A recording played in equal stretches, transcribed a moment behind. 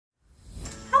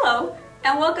Hello,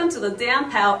 and welcome to the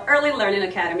Dan Powell Early Learning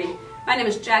Academy. My name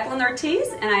is Jacqueline Ortiz,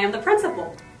 and I am the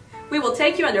principal. We will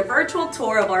take you on a virtual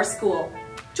tour of our school.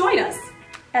 Join us!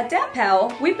 At Dan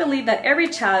Powell, we believe that every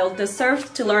child deserves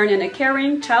to learn in a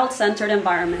caring, child-centered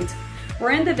environment,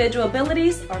 where individual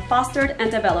abilities are fostered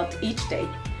and developed each day.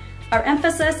 Our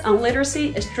emphasis on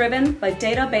literacy is driven by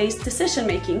data-based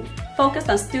decision-making focused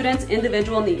on students'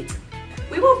 individual needs.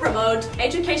 We will promote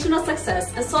educational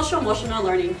success and social-emotional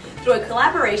learning through a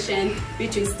collaboration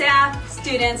between staff,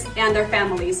 students, and their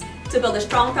families to build a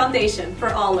strong foundation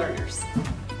for all learners.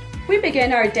 We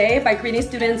begin our day by greeting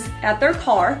students at their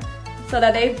car so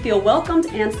that they feel welcomed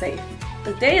and safe.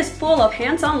 The day is full of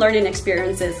hands-on learning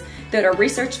experiences that are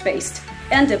research-based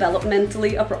and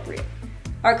developmentally appropriate.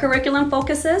 Our curriculum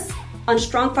focuses on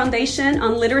strong foundation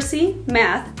on literacy,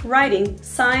 math, writing,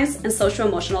 science, and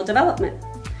social-emotional development.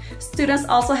 Students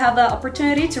also have the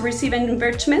opportunity to receive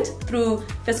enrichment through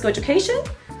physical education,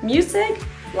 music,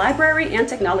 library, and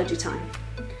technology time.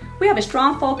 We have a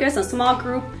strong focus on small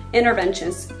group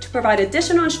interventions to provide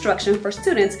additional instruction for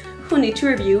students who need to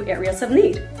review areas of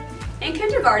need. In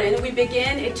kindergarten, we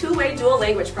begin a two-way dual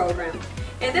language program.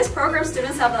 In this program,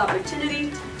 students have the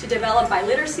opportunity to develop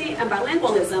biliteracy and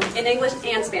bilingualism in English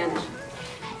and Spanish.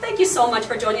 Thank you so much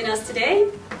for joining us today.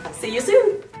 See you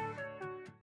soon!